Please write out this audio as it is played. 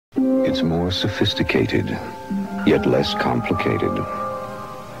It's more sophisticated, yet less complicated.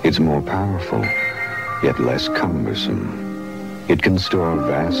 It's more powerful, yet less cumbersome. It can store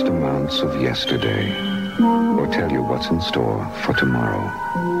vast amounts of yesterday, or tell you what's in store for tomorrow.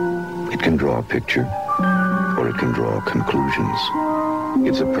 It can draw a picture, or it can draw conclusions.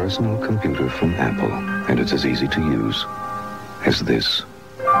 It's a personal computer from Apple, and it's as easy to use as this.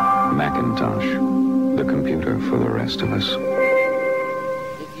 Macintosh, the computer for the rest of us.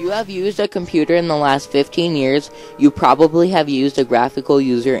 If you have used a computer in the last 15 years, you probably have used a graphical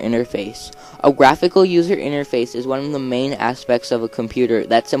user interface. A graphical user interface is one of the main aspects of a computer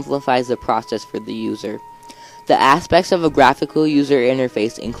that simplifies the process for the user. The aspects of a graphical user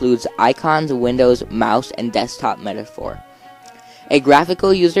interface includes icons, windows, mouse, and desktop metaphor. A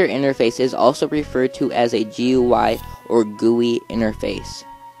graphical user interface is also referred to as a GUI or GUI interface.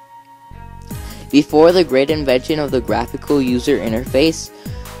 Before the great invention of the graphical user interface,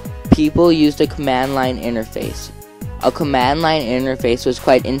 people used a command line interface. A command line interface was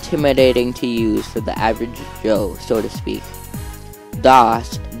quite intimidating to use for the average Joe, so to speak.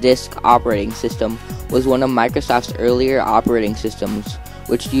 DOS, Disk Operating System, was one of Microsoft's earlier operating systems,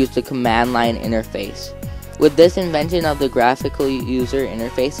 which used a command line interface. With this invention of the graphical user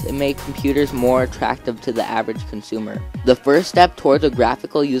interface, it made computers more attractive to the average consumer. The first step towards a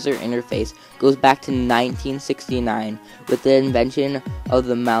graphical user interface goes back to 1969 with the invention of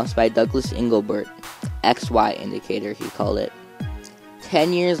the mouse by Douglas Engelbart, XY indicator he called it.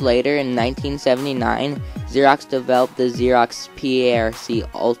 10 years later, in 1979, Xerox developed the Xerox PARC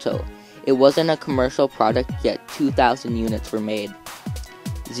Alto. It wasn't a commercial product, yet 2,000 units were made.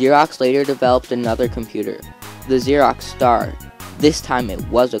 Xerox later developed another computer, the Xerox Star. This time it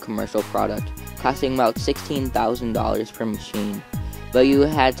was a commercial product, costing about $16,000 per machine, but you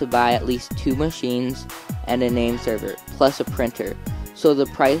had to buy at least 2 machines and a name server, plus a printer, so the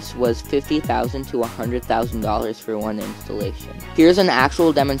price was $50,000 to $100,000 for one installation. Here's an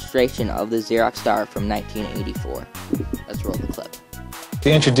actual demonstration of the Xerox Star from 1984. Let's roll the clip.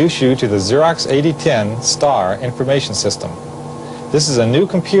 To introduce you to the Xerox 8010 Star Information System. This is a new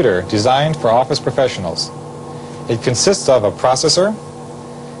computer designed for office professionals. It consists of a processor,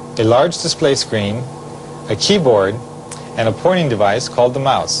 a large display screen, a keyboard, and a pointing device called the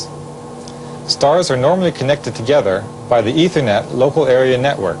mouse. Stars are normally connected together by the Ethernet local area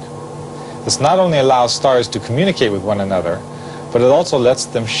network. This not only allows stars to communicate with one another, but it also lets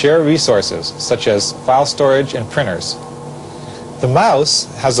them share resources such as file storage and printers. The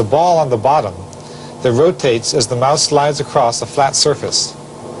mouse has a ball on the bottom that rotates as the mouse slides across a flat surface.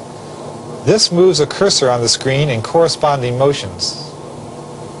 This moves a cursor on the screen in corresponding motions.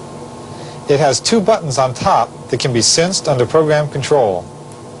 It has 2 buttons on top that can be sensed under program control.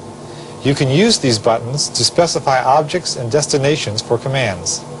 You can use these buttons to specify objects and destinations for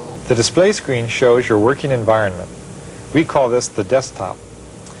commands. The display screen shows your working environment. We call this the desktop.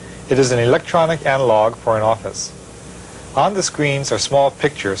 It is an electronic analog for an office. On the screens are small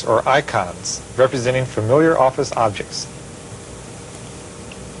pictures or icons representing familiar office objects.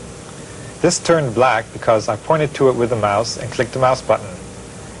 This turned black because I pointed to it with the mouse and clicked the mouse button.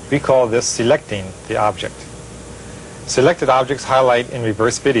 We call this selecting the object. Selected objects highlight in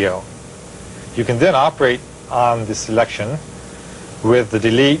reverse video. You can then operate on the selection with the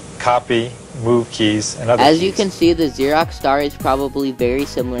delete, copy, move keys, and other keys. As you can see, the Xerox Star is probably very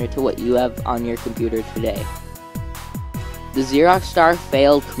similar to what you have on your computer today. The Xerox Star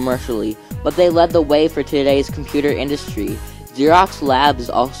failed commercially, but they led the way for today's computer industry. Xerox Labs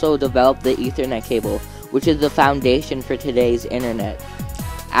also developed the Ethernet cable, which is the foundation for today's internet.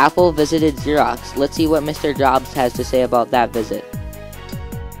 Apple visited Xerox. Let's see what Mr. Jobs has to say about that visit.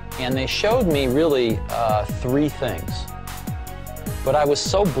 And they showed me really 3 things. But I was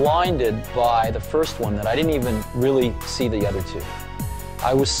so blinded by the first one that I didn't even really see the other 2.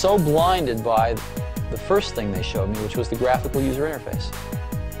 I was so blinded by the first thing they showed me, which was the graphical user interface.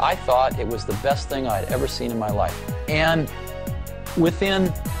 I thought it was the best thing I'd ever seen in my life. And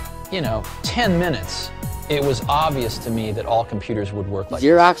within, 10 minutes, it was obvious to me that all computers would work like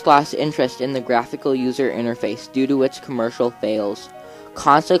Xerox lost interest in the graphical user interface due to its commercial fails.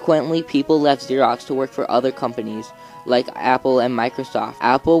 Consequently, people left Xerox to work for other companies like Apple and Microsoft.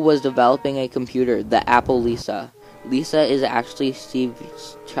 Apple was developing a computer, the Apple Lisa. Lisa is actually Steve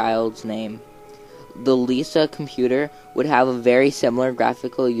Child's name. The Lisa computer would have a very similar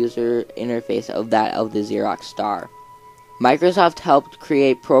graphical user interface of that of the Xerox Star. Microsoft helped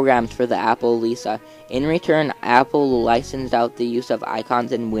create programs for the Apple Lisa. In return, Apple licensed out the use of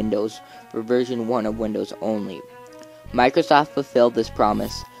icons in Windows for version 1 of Windows only. Microsoft fulfilled this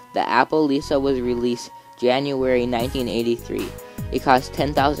promise. The Apple Lisa was released January 1983. It cost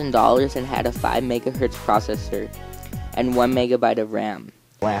 $10,000 and had a 5 megahertz processor and 1 megabyte of RAM.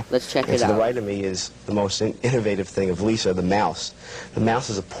 Let's check it To the out. right of me is the most innovative thing of Lisa, the mouse. The mouse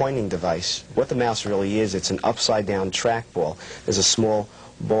is a pointing device. What the mouse really is, it's an upside-down trackball. There's a small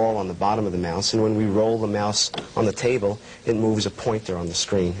ball on the bottom of the mouse, and when we roll the mouse on the table, it moves a pointer on the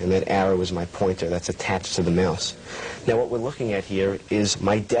screen, and that arrow is my pointer that's attached to the mouse. Now what we're looking at here is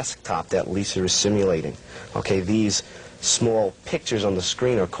my desktop that Lisa is simulating. Okay, these small pictures on the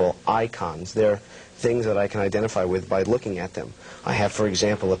screen are called icons. They're things that I can identify with by looking at them. I have, for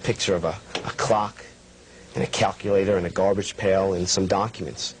example, a picture of a clock and a calculator and a garbage pail and some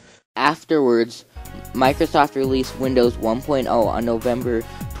documents. Afterwards, Microsoft released Windows 1.0 on November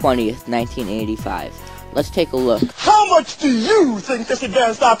 20th, 1985. Let's take a look. How much do you think this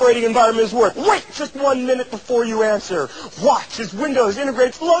advanced operating environment is worth? Wait just 1 minute before you answer. Watch as Windows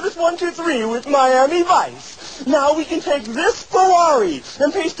integrates Lotus 123 with Miami Vice. Now we can take this Ferrari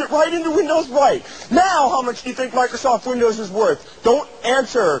and paste it right into Windows Right. Now how much do you think Microsoft Windows is worth? Don't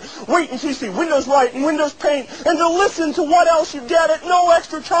answer. Wait until you see Windows Right and Windows Paint and to listen to what else you get at no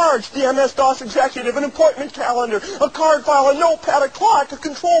extra charge. The MS-DOS executive, an appointment calendar, a card file, a notepad, a clock, a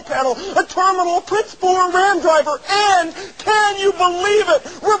control panel, a terminal, a print spooler, a RAM driver, and can you believe it?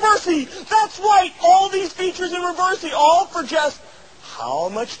 Reversi. That's right. All these features in Reversi, all for just, how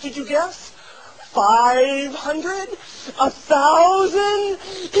much did you guess? 500? 1,000?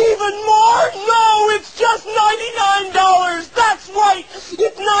 Even more? No, it's just $99. That's right.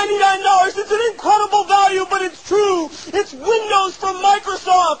 It's $99. It's an incredible value, but it's true. It's Windows from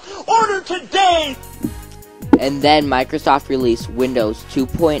Microsoft. Order today. And then Microsoft released Windows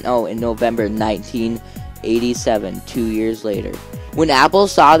 2.0 in November 1987, 2 years later. When Apple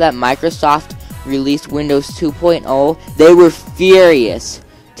saw that Microsoft released Windows 2.0, they were furious.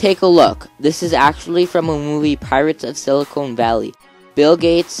 Take a look. This is actually from a movie, Pirates of Silicon Valley. Bill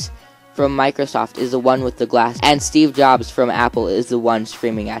Gates from Microsoft is the one with the glass, and Steve Jobs from Apple is the one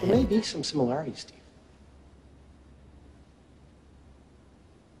screaming at him. There may be some similarities, Steve.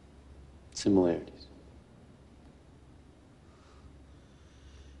 Similarities.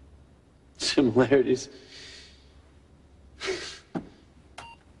 Similarities.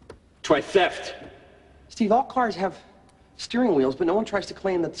 Try theft. Steve, all cars have steering wheels, but no one tries to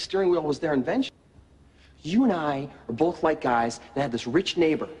claim that the steering wheel was their invention. You and I are both like guys that had this rich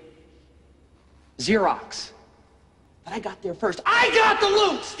neighbor, Xerox. But I got there first. I got the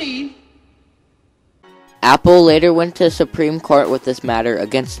loot, Steve! Apple later went to Supreme Court with this matter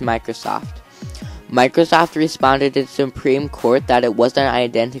against Microsoft. Microsoft responded to Supreme Court that it wasn't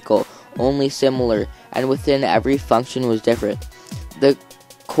identical, only similar, and within every function was different. The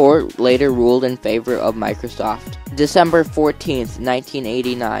court later ruled in favor of Microsoft. December 14th,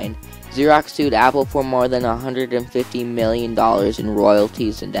 1989, Xerox sued Apple for more than $150 million in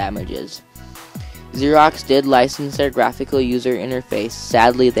royalties and damages. Xerox did license their graphical user interface.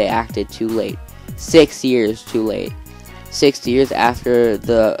 Sadly, they acted too late. 6 years too late. 6 years after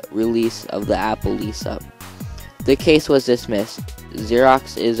the release of the Apple Lisa. The case was dismissed.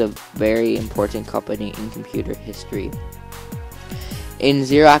 Xerox is a very important company in computer history. In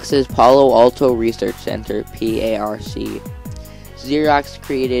Xerox's Palo Alto Research Center, PARC, Xerox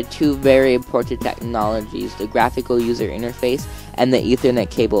created two very important technologies, the graphical user interface and the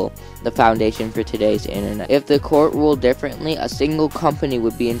Ethernet cable, the foundation for today's internet. If the court ruled differently, a single company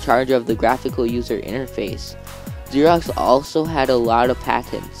would be in charge of the graphical user interface. Xerox also had a lot of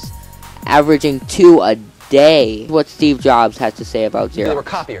patents, averaging 2 a day. What Steve Jobs had to say about Xerox. They were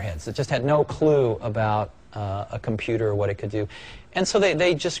copier heads that just had no clue about a computer or what it could do. And so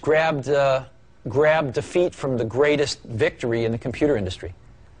they just grabbed defeat from the greatest victory in the computer industry.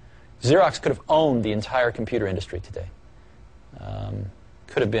 Xerox could have owned the entire computer industry today.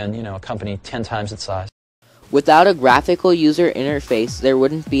 Could have been, a company 10 times its size. Without a graphical user interface, there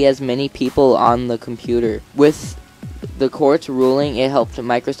wouldn't be as many people on the computer. With the court's ruling, it helped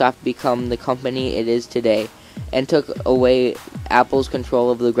Microsoft become the company it is today, and took away Apple's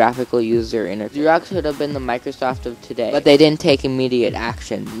control of the graphical user interface. Xerox could have been the Microsoft of today, but they didn't take immediate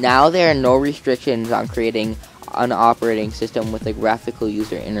action. Now there are no restrictions on creating an operating system with a graphical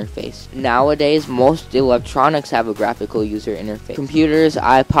user interface. Nowadays, most electronics have a graphical user interface. Computers,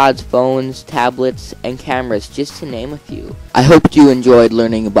 iPods, phones, tablets, and cameras, just to name a few. I hope you enjoyed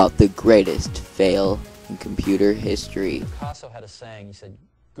learning about the greatest fail in computer history. Picasso had a saying, he said,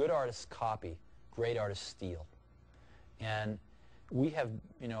 good artists copy, great artists steal. And we have,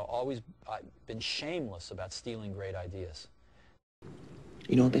 always been shameless about stealing great ideas.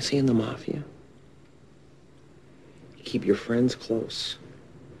 You know what they say in the mafia? Keep your friends close,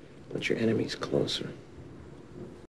 but your enemies closer.